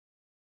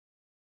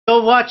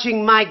You're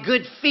watching my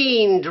good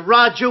fiend,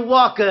 Roger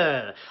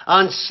Walker,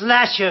 on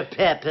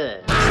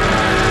SlasherPepper.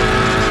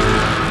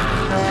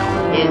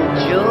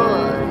 Enjoy.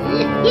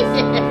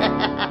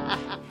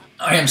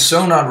 I am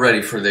so not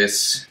ready for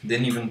this.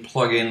 Didn't even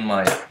plug in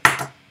my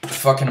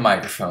fucking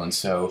microphone,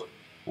 so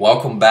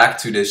welcome back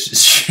to this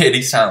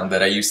shitty sound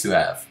that I used to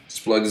have. Let's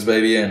plug this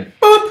baby in.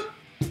 Boop!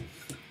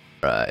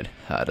 Right,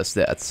 how does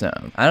that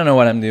sound? I don't know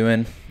what I'm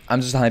doing.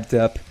 I'm just hyped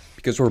up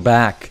because we're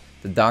back.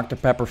 The Dr.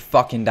 Pepper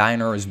fucking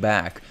diner is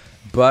back.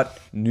 But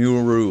new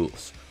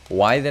rules.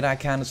 Why did I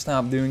kind of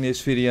stop doing these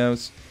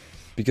videos?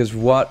 Because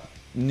what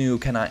new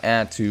can I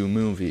add to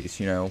movies,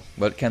 you know?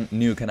 What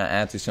new can I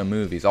add to some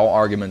movies? All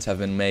arguments have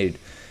been made.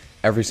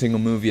 Every single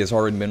movie has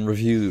already been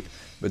reviewed.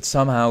 But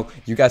somehow,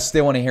 you guys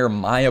still want to hear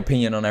my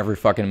opinion on every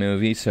fucking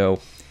movie, so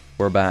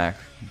we're back.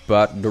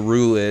 But the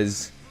rule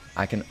is,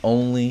 I can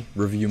only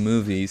review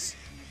movies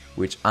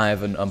which I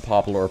have an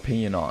unpopular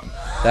opinion on.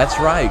 That's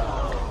right,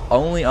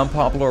 only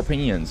unpopular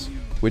opinions.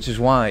 Which is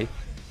why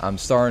I'm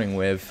starting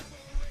with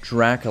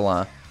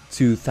Dracula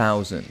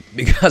 2000.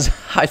 Because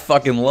I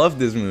fucking love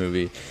this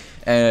movie.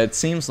 And it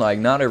seems like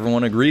not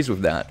everyone agrees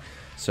with that.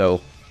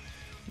 So,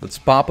 let's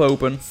pop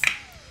open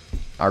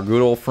our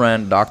good old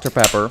friend, Dr.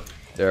 Pepper.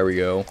 There we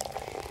go.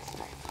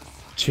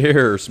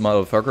 Cheers,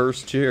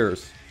 motherfuckers.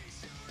 Cheers.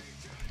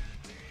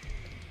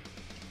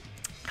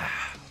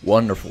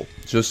 Wonderful.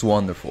 Just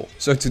wonderful.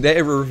 So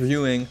today we're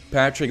reviewing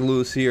Patrick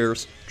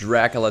Lussier's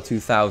Dracula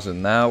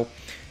 2000. Now,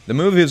 the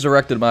movie is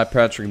directed by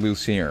Patrick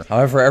Lussier.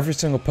 However, every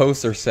single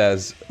poster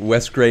says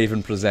Wes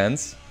Craven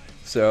presents.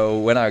 So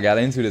when I got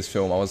into this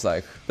film, I was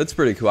like, that's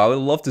pretty cool. I would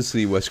love to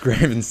see Wes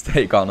Craven's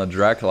take on a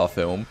Dracula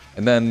film.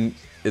 And then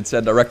it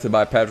said directed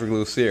by Patrick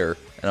Lussier.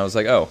 And I was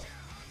like, oh,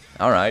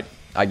 alright.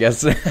 I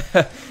guess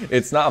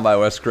it's not by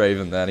Wes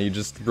Craven then. He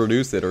just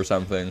produced it or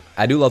something.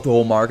 I do love the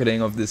whole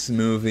marketing of this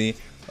movie.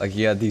 Like,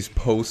 you had these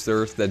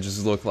posters that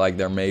just look like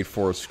they're made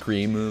for a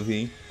Scream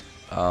movie.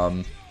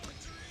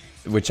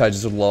 Which I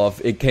just love.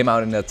 It came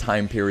out in a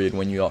time period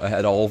when you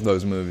had all of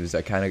those movies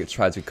that kind of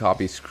tried to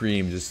copy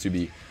Scream just to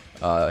be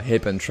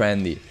hip and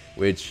trendy.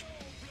 Which,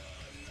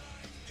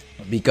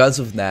 because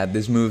of that,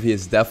 this movie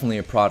is definitely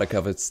a product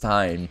of its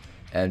time.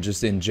 And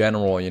just in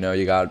general, you know,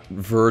 you got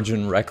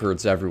Virgin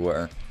Records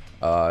everywhere.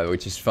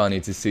 Which is funny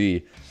to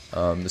see.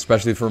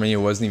 Especially for me,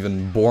 who wasn't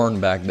even born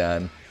back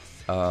then.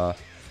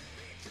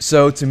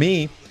 So to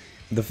me,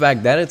 the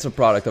fact that it's a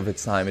product of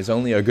its time is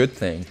only a good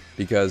thing,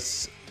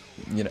 because,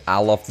 you know, I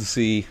love to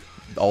see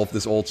all of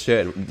this old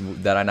shit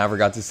that I never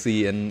got to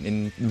see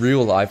in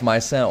real life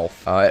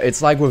myself.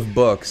 It's like with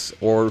books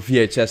or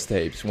VHS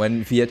tapes.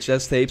 When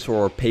VHS tapes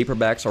or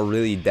paperbacks are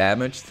really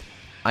damaged,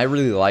 I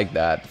really like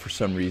that for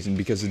some reason,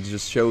 because it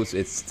just shows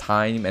its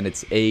time and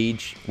its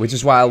age, which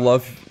is why I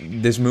love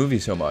this movie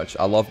so much.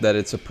 I love that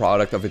it's a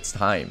product of its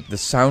time. The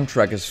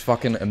soundtrack is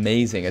fucking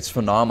amazing. It's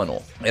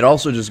phenomenal. It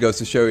also just goes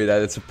to show you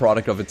that it's a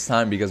product of its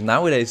time, because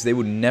nowadays they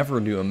would never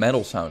do a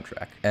metal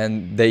soundtrack.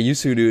 And they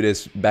used to do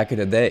this back in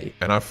the day.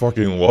 And I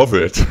fucking love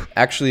it.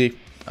 Actually,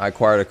 I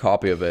acquired a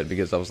copy of it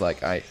because I was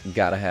like, I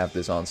gotta have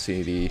this on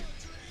CD.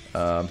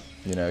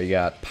 You know, you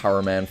got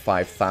Power Man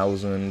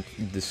 5000,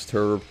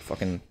 Disturbed,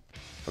 fucking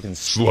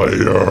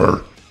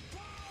Slayer.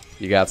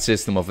 You got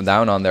System of a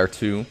Down on there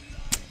too.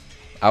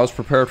 I was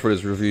prepared for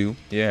this review.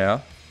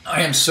 Yeah.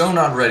 I am so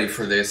not ready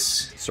for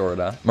this.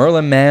 Sorta.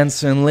 Merlin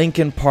Manson,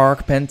 Linkin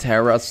Park,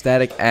 Pantera,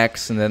 Static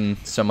X, and then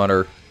some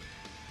other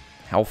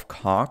Half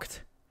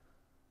Cocked.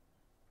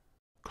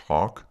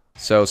 Cock?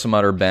 So some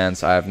other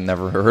bands I've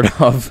never heard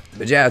of.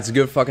 But yeah, it's a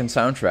good fucking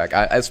soundtrack.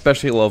 I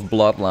especially love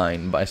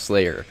Bloodline by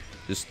Slayer.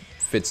 Just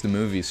fits the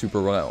movie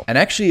super well. And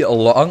actually, a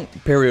long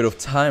period of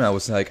time I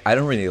was like, I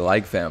don't really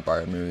like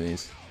vampire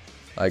movies.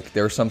 Like,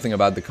 there's something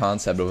about the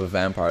concept of a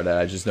vampire that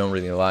I just don't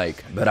really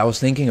like. But I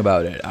was thinking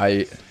about it.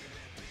 I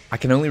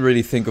can only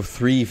really think of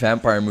 3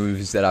 vampire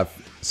movies that I've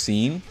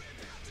seen,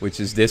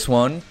 which is this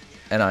one,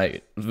 and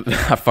I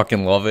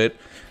fucking love it.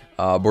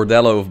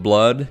 Bordello of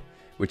Blood,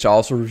 which I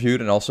also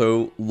reviewed and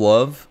also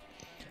love.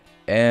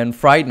 And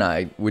Fright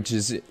Night, which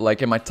is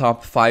like in my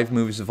top 5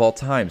 movies of all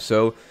time.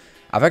 So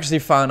I've actually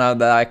found out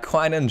that I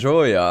quite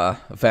enjoy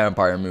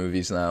vampire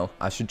movies now.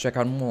 I should check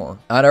out more.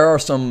 There are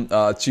some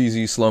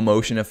cheesy slow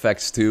motion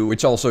effects too,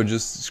 which also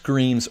just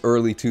screams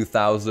early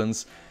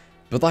 2000s.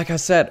 But like I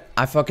said,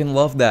 I fucking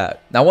love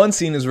that. Now one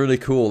scene is really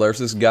cool. There's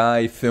this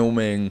guy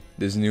filming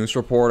this news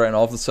reporter, and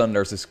all of a sudden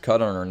there's this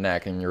cut on her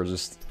neck, and you're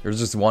just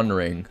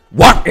wondering,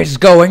 what is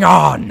going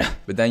on?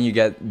 But then you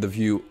get the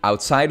view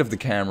outside of the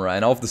camera,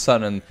 and all of a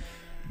sudden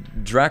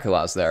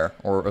Dracula's there,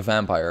 or a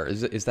vampire.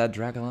 Is that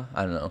Dracula?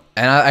 I don't know.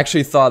 And I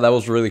actually thought that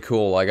was really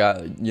cool. Like,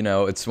 you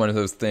know, it's one of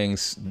those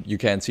things, you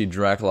can't see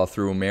Dracula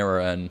through a mirror,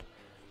 and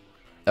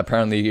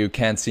apparently you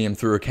can't see him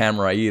through a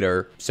camera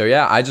either. So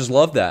yeah, I just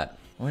love that.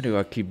 Why do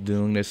I keep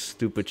doing this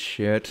stupid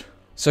shit?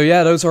 So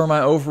yeah, those are my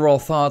overall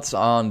thoughts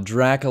on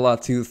Dracula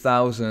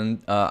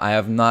 2000. I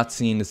have not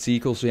seen the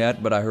sequels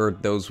yet, but I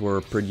heard those were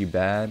pretty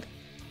bad.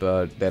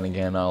 But then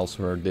again, I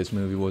also heard this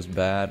movie was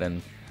bad,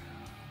 and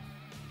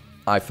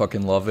I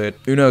fucking love it.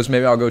 Who knows,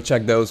 maybe I'll go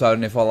check those out,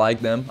 and if I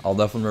like them, I'll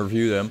definitely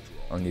review them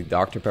on the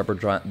Dr. Pepper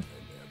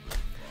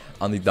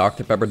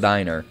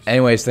Diner.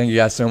 Anyways, thank you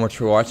guys so much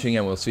for watching,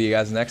 and we'll see you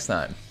guys next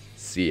time.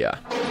 See ya.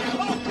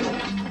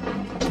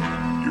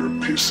 You're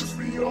pissing me